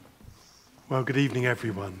Well, good evening,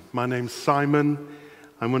 everyone. My name's Simon.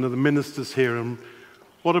 I'm one of the ministers here, and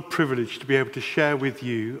what a privilege to be able to share with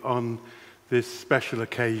you on this special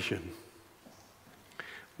occasion.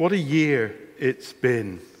 What a year it's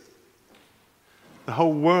been. The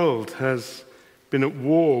whole world has been at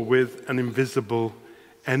war with an invisible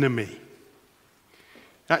enemy. It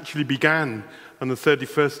actually began on the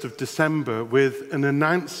 31st of December with an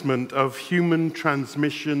announcement of human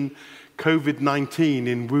transmission COVID-19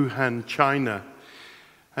 in Wuhan, China.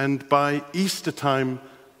 And by Easter time,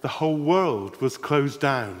 the whole world was closed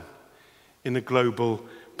down in a global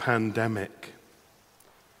pandemic.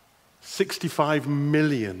 65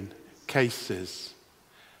 million cases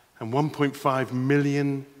and 1.5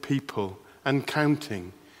 million people and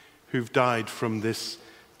counting who've died from this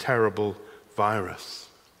terrible virus.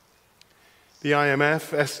 The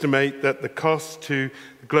IMF estimate that the cost to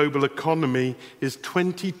the global economy is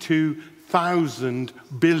 £22,000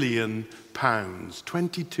 billion,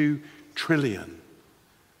 22 trillion.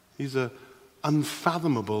 These are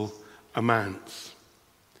unfathomable amounts.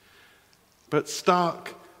 But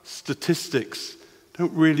stark statistics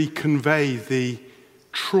don't really convey the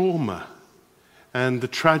trauma and the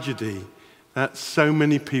tragedy that so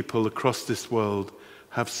many people across this world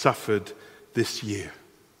have suffered this year.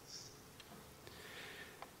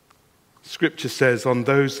 Scripture says, on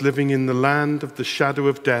those living in the land of the shadow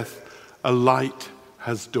of death, a light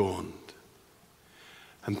has dawned.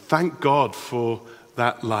 And thank God for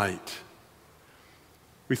that light.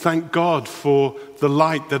 We thank God for the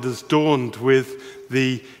light that has dawned with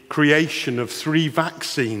the creation of 3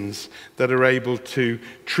 vaccines that are able to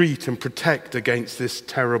treat and protect against this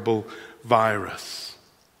terrible virus.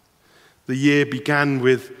 The year began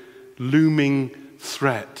with looming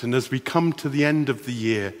threat, and as we come to the end of the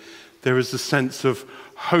year, there is a sense of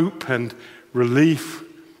hope and relief,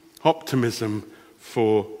 optimism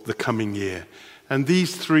for the coming year. And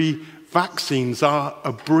these 3 vaccines are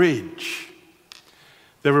a bridge.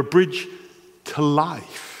 They're a bridge to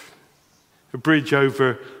life, a bridge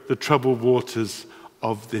over the troubled waters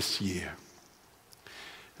of this year.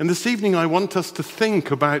 And this evening I want us to think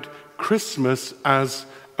about Christmas as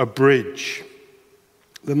a bridge.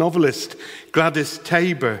 The novelist Gladys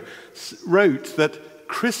Taber wrote that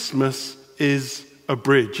Christmas is a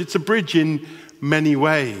bridge. It's a bridge in many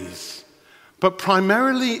ways, but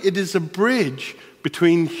primarily it is a bridge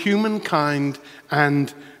between humankind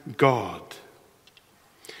and God.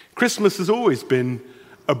 Christmas has always been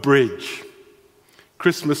a bridge.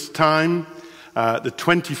 Christmas time, the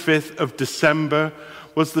 25th of December,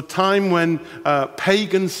 was the time when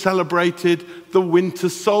pagans celebrated the winter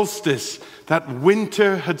solstice, that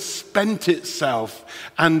winter had spent itself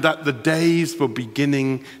and that the days were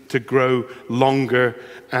beginning to grow longer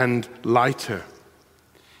and lighter.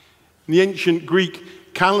 In the ancient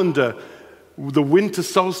Greek calendar, the winter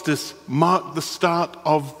solstice marked the start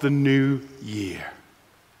of the new year.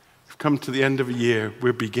 We've come to the end of a year,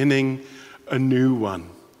 we're beginning a new one.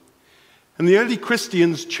 And the early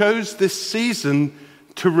Christians chose this season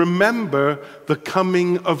to remember the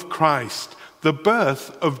coming of Christ, the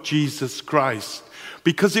birth of Jesus Christ,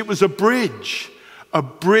 because it was a bridge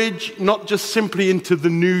not just simply into the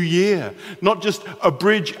new year, not just a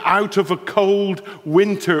bridge out of a cold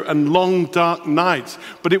winter and long dark nights,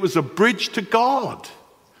 but it was a bridge to God,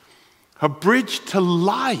 a bridge to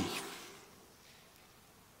life.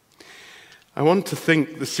 I want to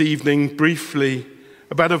think this evening briefly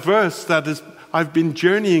about a verse that I've been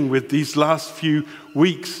journeying with these last few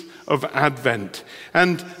weeks of Advent.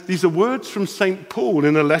 And these are words from St. Paul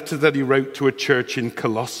in a letter that he wrote to a church in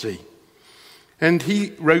Colossae. And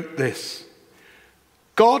he wrote this: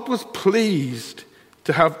 God was pleased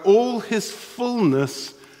to have all his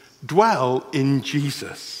fullness dwell in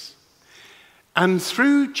Jesus, and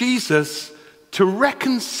through Jesus to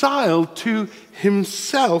reconcile to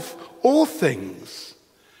himself all things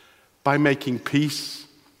by making peace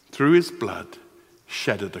through his blood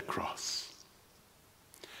shed at a cross.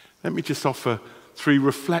 Let me just offer 3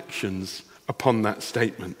 reflections upon that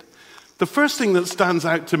statement. The first thing that stands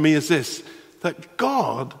out to me is this, that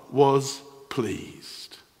God was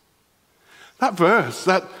pleased. That verse,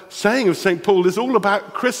 that saying of St. Paul is all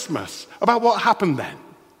about Christmas, about what happened then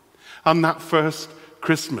on that first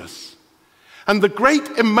Christmas. And the great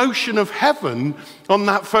emotion of heaven on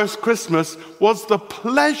that first Christmas was the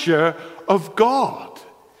pleasure of God.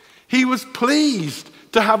 He was pleased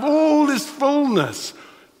to have all his fullness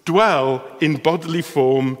dwell in bodily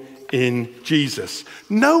form in Jesus.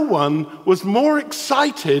 No one was more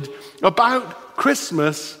excited about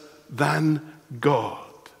Christmas than God.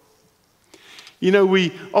 You know,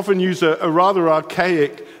 we often use a rather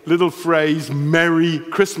archaic little phrase, Merry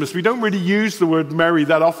Christmas. We don't really use the word merry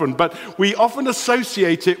that often, but we often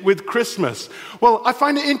associate it with Christmas. Well, I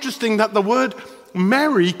find it interesting that the word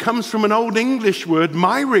merry comes from an Old English word,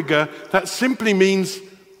 myriga, that simply means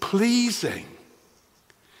pleasing.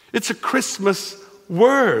 It's a Christmas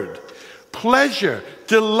word. Pleasure,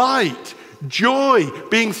 delight, joy,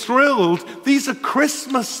 being thrilled. These are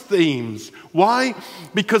Christmas themes. Why?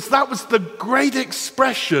 Because that was the great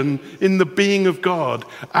expression in the being of God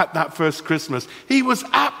at that first Christmas. He was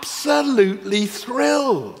absolutely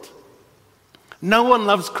thrilled. No one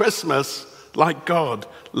loves Christmas like God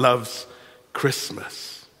loves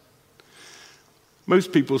Christmas.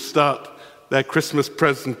 Most people start their Christmas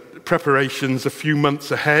preparations a few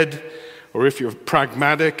months ahead, or if you're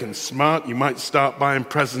pragmatic and smart, you might start buying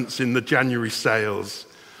presents in the January sales.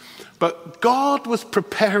 But God was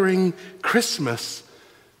preparing Christmas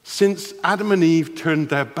since Adam and Eve turned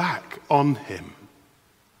their back on him.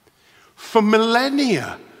 For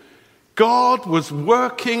millennia, God was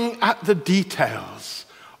working at the details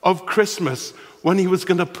of Christmas when he was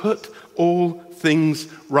going to put all things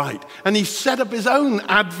right. And he set up his own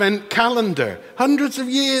Advent calendar hundreds of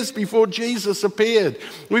years before Jesus appeared.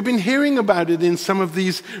 We've been hearing about it in some of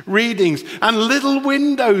these readings. And little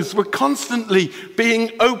windows were constantly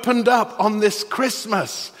being opened up on this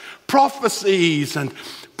Christmas. Prophecies and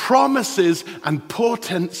promises and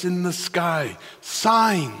portents in the sky.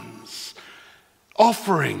 Signs,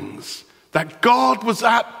 offerings that God was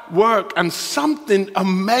at work and something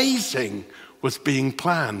amazing was being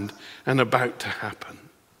planned and about to happen.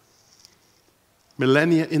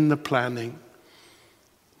 Millennia in the planning,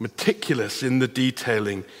 meticulous in the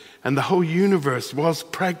detailing, and the whole universe was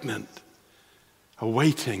pregnant,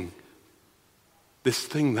 awaiting this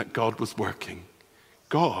thing that God was working.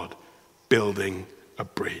 God building a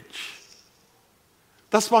bridge.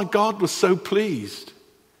 That's why God was so pleased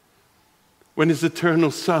when his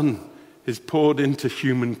eternal Son is poured into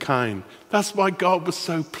humankind. That's why God was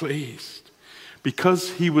so pleased. Because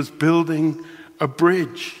he was building a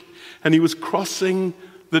bridge, and he was crossing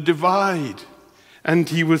the divide, and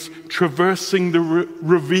he was traversing the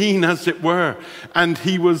ravine, as it were, and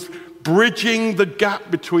he was bridging the gap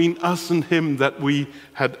between us and him that we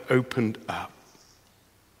had opened up.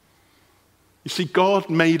 You see, God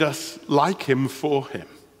made us like him for him.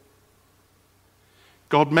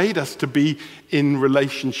 God made us to be in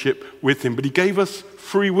relationship with him, but he gave us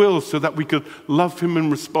free will so that we could love him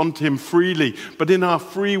and respond to him freely. But in our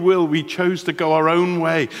free will, we chose to go our own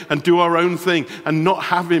way and do our own thing and not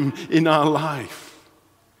have him in our life.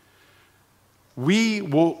 We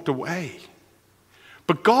walked away.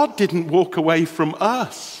 But God didn't walk away from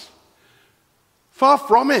us. Far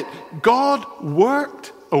from it. God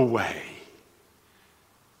worked away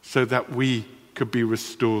so that we could be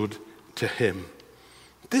restored to him.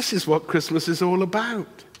 This is what Christmas is all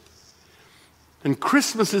about. And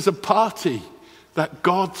Christmas is a party that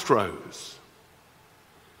God throws.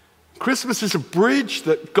 Christmas is a bridge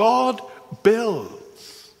that God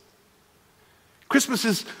builds. Christmas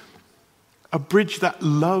is a bridge that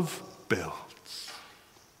love builds.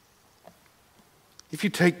 If you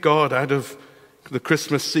take God out of the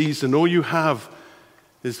Christmas season, all you have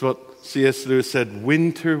is what C.S. Lewis said,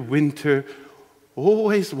 winter, winter,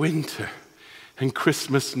 always winter. And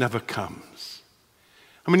Christmas never comes.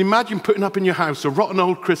 I mean, imagine putting up in your house a rotten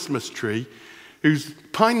old Christmas tree whose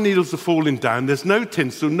pine needles are falling down. There's no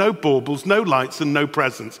tinsel, no baubles, no lights, and no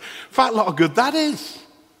presents. Fat lot of good that is.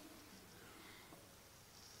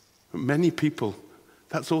 But many people,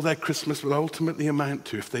 that's all their Christmas will ultimately amount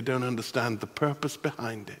to if they don't understand the purpose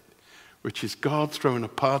behind it, which is God throwing a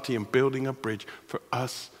party and building a bridge for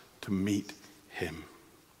us to meet him.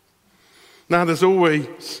 Now, there's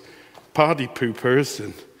always party poopers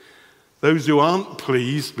and those who aren't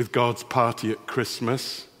pleased with God's party at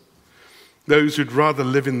Christmas, those who'd rather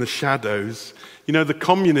live in the shadows. You know, the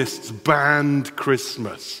communists banned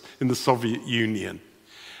Christmas in the Soviet Union,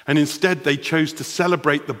 and instead they chose to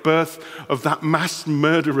celebrate the birth of that mass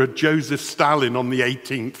murderer Joseph Stalin on the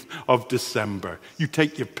 18th of December. You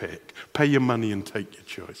take your pick, pay your money and take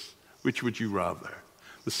your choice. Which would you rather?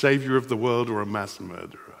 The savior of the world or a mass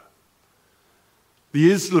murderer?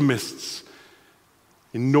 The Islamists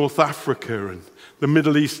in North Africa and the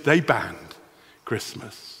Middle East, they banned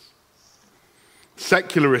Christmas.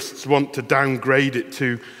 Secularists want to downgrade it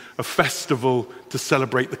to a festival to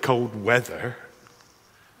celebrate the cold weather.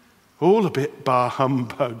 All a bit bar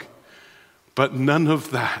humbug, but none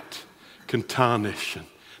of that can tarnish and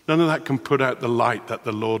none of that can put out the light that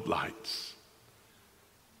the Lord lights.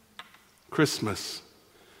 Christmas,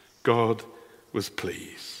 God was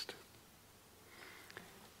pleased.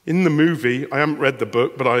 In the movie, I haven't read the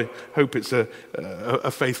book, but I hope it's a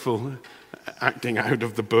faithful acting out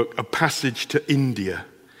of the book, A Passage to India,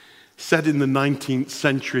 set in the 19th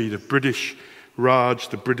century, the British Raj,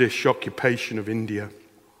 the British occupation of India.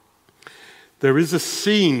 There is a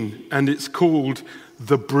scene, and it's called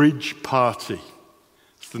The Bridge Party.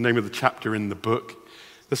 It's the name of the chapter in the book.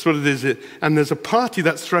 That's what it is. And there's a party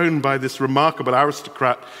that's thrown by this remarkable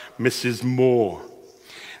aristocrat, Mrs. Moore.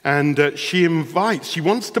 And she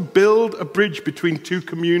wants to build a bridge between two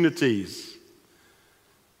communities,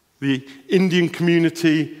 the Indian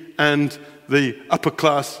community and the upper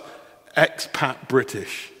class expat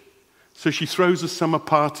British. So she throws a summer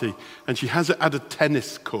party, and she has it at a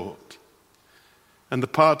tennis court. And the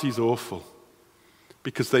party's awful,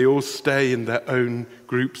 because they all stay in their own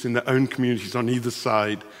groups, in their own communities on either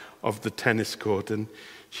side of the tennis court. And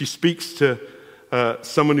she speaks to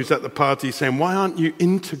someone who's at the party saying, why aren't you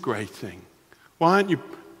integrating? Why aren't you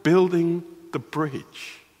building the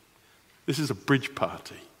bridge? This is a bridge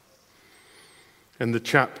party. And the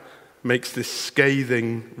chap makes this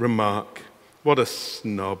scathing remark. What a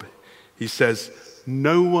snob. He says,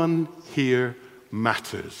 no one here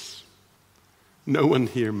matters. No one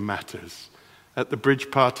here matters. At the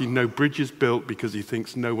bridge party, no bridge is built because he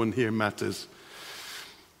thinks no one here matters.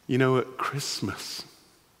 You know, at Christmas,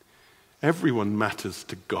 everyone matters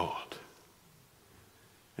to God.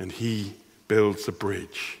 And he builds a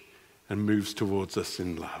bridge and moves towards us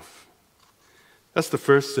in love. That's the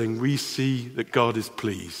first thing. We see that God is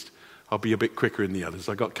pleased. I'll be a bit quicker in the others.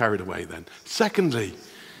 I got carried away then. Secondly,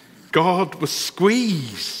 God was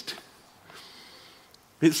squeezed.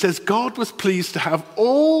 It says God was pleased to have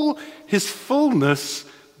all his fullness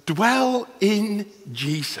dwell in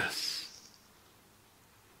Jesus.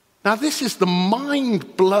 Now, this is the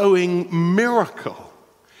mind-blowing miracle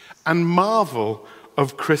and marvel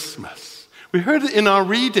of Christmas. We heard it in our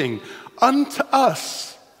reading. Unto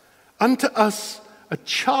us a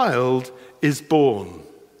child is born.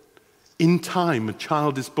 In time, a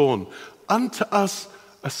child is born. Unto us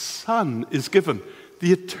a son is given.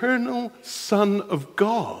 The eternal Son of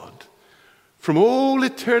God. From all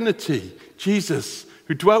eternity, Jesus,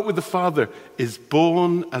 who dwelt with the Father, is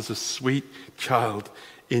born as a sweet child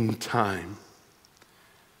in time.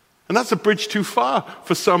 And that's a bridge too far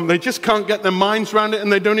for some. They just can't get their minds around it,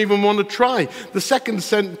 and they don't even want to try. The 2nd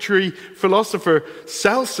century philosopher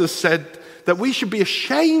Celsus said that we should be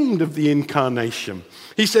ashamed of the incarnation.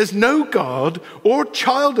 He says, no God or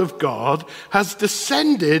child of God has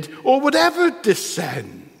descended or would ever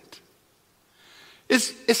descend.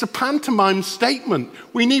 It's a pantomime statement.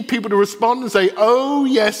 We need people to respond and say, oh,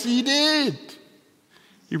 yes, he did.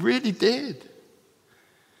 He really did.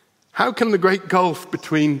 How can the great gulf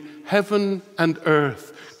between heaven and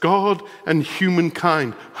earth, God and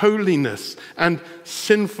humankind, holiness and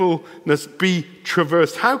sinfulness be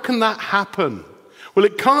traversed? How can that happen? Well,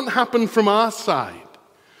 it can't happen from our side.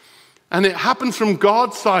 And it happens from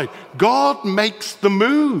God's side. God makes the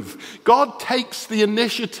move. God takes the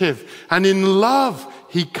initiative. And in love,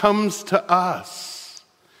 he comes to us.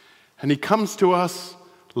 And he comes to us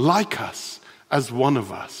like us, as one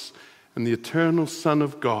of us. And the eternal Son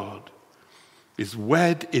of God is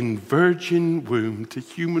wed in virgin womb to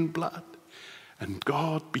human blood. And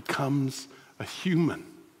God becomes a human.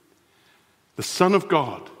 The Son of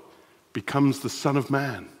God becomes the Son of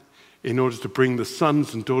Man, in order to bring the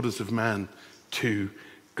sons and daughters of man to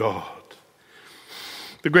God.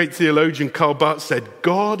 The great theologian Karl Barth said,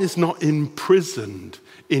 God is not imprisoned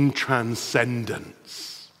in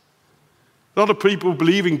transcendence. A lot of people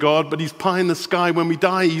believe in God, but he's pie in the sky. When we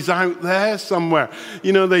die, he's out there somewhere.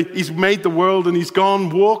 You know, he's made the world and he's gone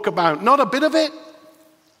walkabout. Not a bit of it.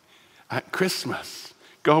 At Christmas,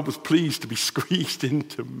 God was pleased to be squeezed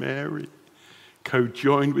into Mary,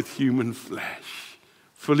 co-joined with human flesh.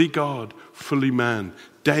 Fully God, fully man.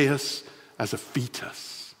 Deus as a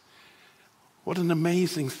fetus. What an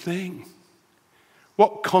amazing thing.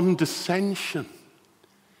 What condescension.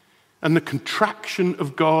 And the contraction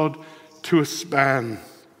of God to a span.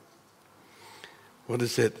 What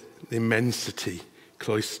is it? The immensity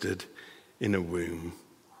cloistered in a womb.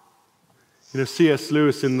 You know, C.S.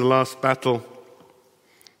 Lewis in The Last Battle,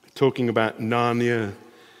 talking about Narnia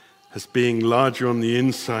as being larger on the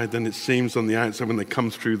inside than it seems on the outside when they come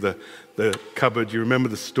through the cupboard. You remember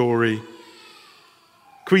the story?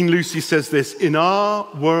 Queen Lucy says this, in our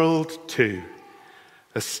world too,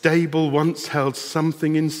 a stable once held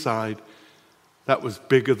something inside that was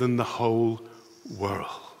bigger than the whole world.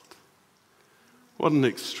 What an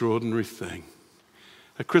extraordinary thing.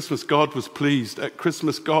 At Christmas, God was pleased. At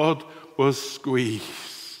Christmas, God was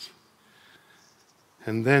squeezed.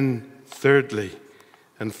 And then, thirdly,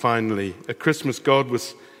 And finally, at Christmas, God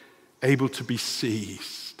was able to be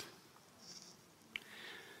seized.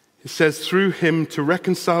 It says, through him to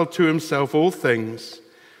reconcile to himself all things,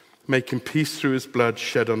 making peace through his blood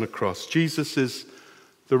shed on the cross. Jesus is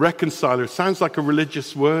the reconciler. It sounds like a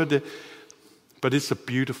religious word, but it's a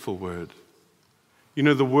beautiful word. You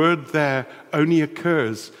know, the word there only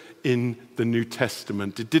occurs in the New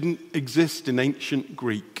Testament. It didn't exist in ancient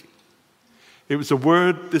Greek. It was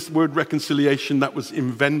this word reconciliation, that was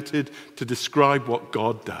invented to describe what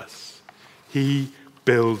God does. He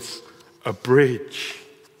builds a bridge.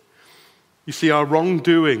 You see, our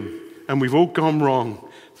wrongdoing, and we've all gone wrong,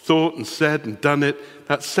 thought and said and done it,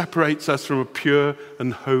 that separates us from a pure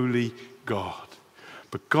and holy God.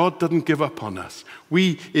 But God doesn't give up on us.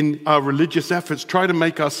 We, in our religious efforts, try to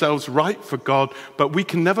make ourselves right for God, but we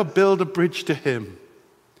can never build a bridge to him.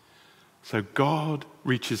 So God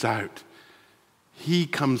reaches out. He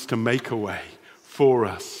comes to make a way for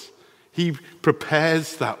us. He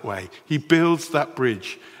prepares that way. He builds that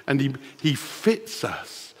bridge, and he fits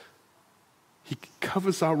us. He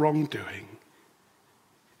covers our wrongdoing,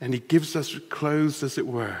 and he gives us clothes, as it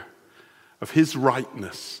were, of his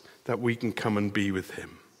rightness, that we can come and be with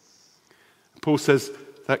him. Paul says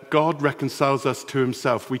that God reconciles us to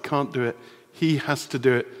himself. We can't do it. He has to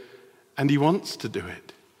do it, and he wants to do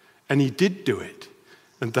it. And he did do it,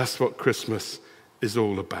 and that's what Christmas is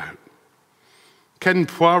all about. Ken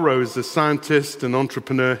Poirot is a scientist and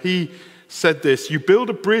entrepreneur. He said this: you build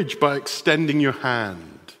a bridge by extending your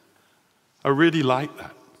hand. I really like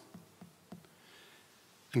that.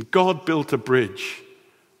 And God built a bridge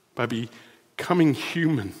by becoming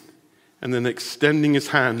human and then extending his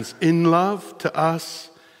hands in love to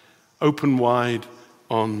us, open wide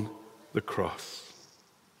on the cross.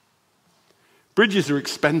 Bridges are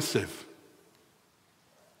expensive.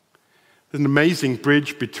 There's an amazing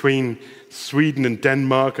bridge between Sweden and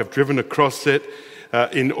Denmark. I've driven across it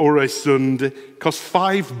in Öresund. It cost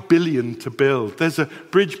 5 billion to build. There's a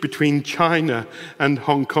bridge between China and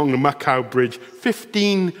Hong Kong, the Macau Bridge,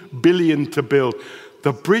 15 billion to build.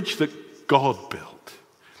 The bridge that God built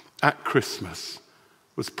at Christmas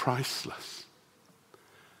was priceless.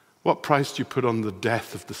 What price do you put on the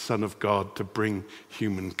death of the Son of God to bring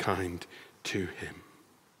humankind to him?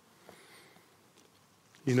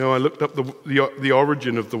 You know, I looked up the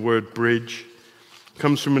origin of the word bridge. It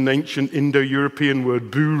comes from an ancient Indo-European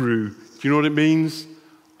word, buru. Do you know what it means?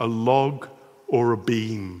 A log or a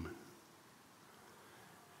beam.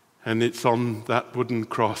 And it's on that wooden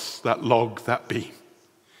cross, that log, that beam,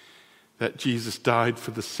 that Jesus died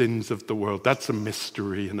for the sins of the world. That's a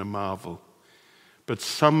mystery and a marvel. But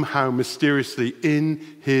somehow, mysteriously,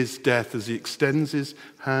 in his death, as he extends his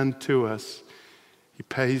hand to us, he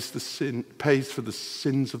pays for the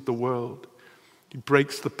sins of the world. He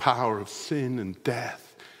breaks the power of sin and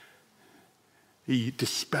death. He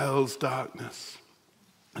dispels darkness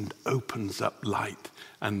and opens up light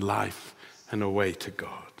and life and a way to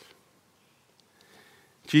God.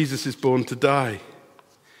 Jesus is born to die,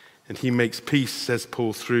 and he makes peace, says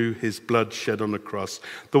Paul, through his blood shed on the cross.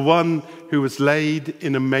 The one who was laid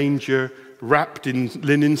in a manger, wrapped in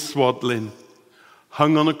linen swaddling,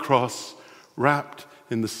 hung on a cross, wrapped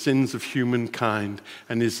in the sins of humankind,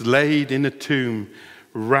 and is laid in a tomb,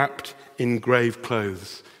 wrapped in grave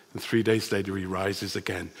clothes. And 3 days later he rises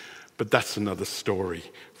again. But that's another story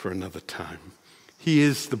for another time. He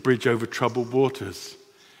is the bridge over troubled waters,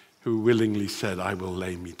 who willingly said, I will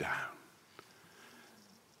lay me down.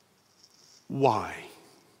 Why?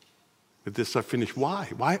 With this I finish. Why?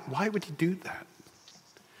 Why would he do that?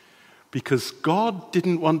 Because God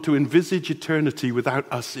didn't want to envisage eternity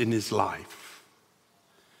without us in his life.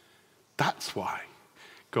 That's why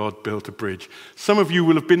God built a bridge. Some of you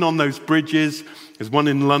will have been on those bridges. There's one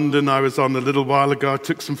in London I was on a little while ago. I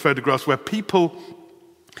took some photographs where people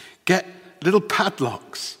get little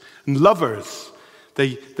padlocks, and lovers,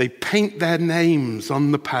 they paint their names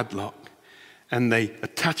on the padlock, and they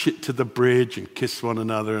attach it to the bridge and kiss one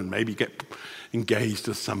another and maybe get engaged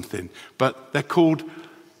or something. But they're called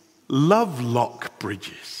love lock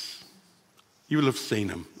bridges. You will have seen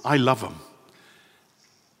them. I love them.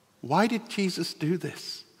 Why did Jesus do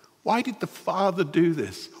this? Why did the Father do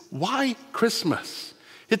this? Why Christmas?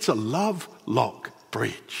 It's a love lock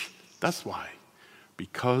bridge. That's why.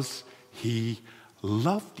 Because he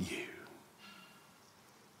loved you.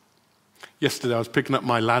 Yesterday I was picking up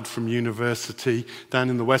my lad from university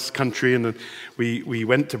down in the West Country, and we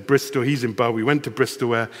went to Bristol. He's in Bath. We went to Bristol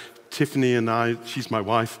where Tiffany and I, she's my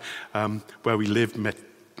wife, where we lived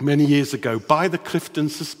many years ago, by the Clifton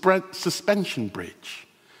Suspension Bridge.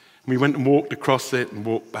 And we went and walked across it and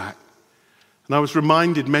walked back. And I was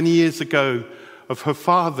reminded many years ago of her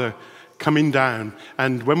father coming down.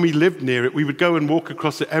 And when we lived near it, we would go and walk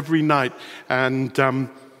across it every night. And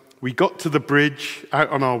we got to the bridge out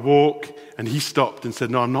on our walk, and he stopped and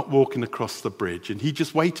said, "No, I'm not walking across the bridge." And he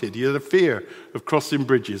just waited. He had a fear of crossing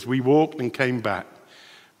bridges. We walked and came back,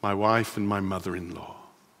 my wife and my mother-in-law,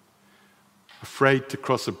 afraid to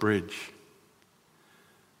cross a bridge.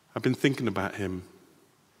 I've been thinking about him.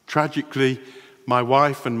 Tragically, my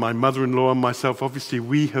wife and my mother-in-law and myself, obviously,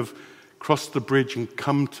 we have crossed the bridge and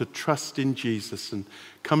come to trust in Jesus and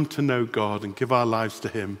come to know God and give our lives to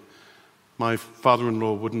him. My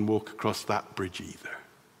father-in-law wouldn't walk across that bridge either.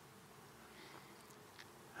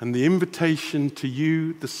 And the invitation to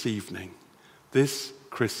you this evening, this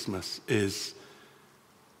Christmas, is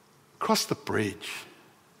cross the bridge.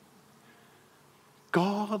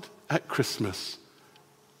 God at Christmas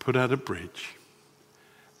put out a bridge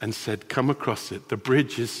and said, "Come across it." The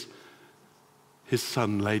bridge is his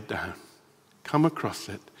son laid down. Come across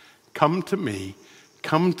it. Come to me.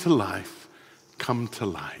 Come to life. Come to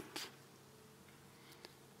light.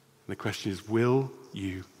 And the question is, will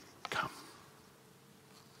you come?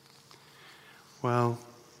 Well,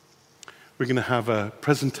 we're going to have a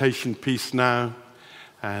presentation piece now.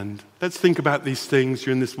 And let's think about these things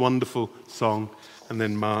during this wonderful song. And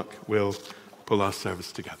then Mark will pull our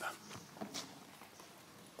service together.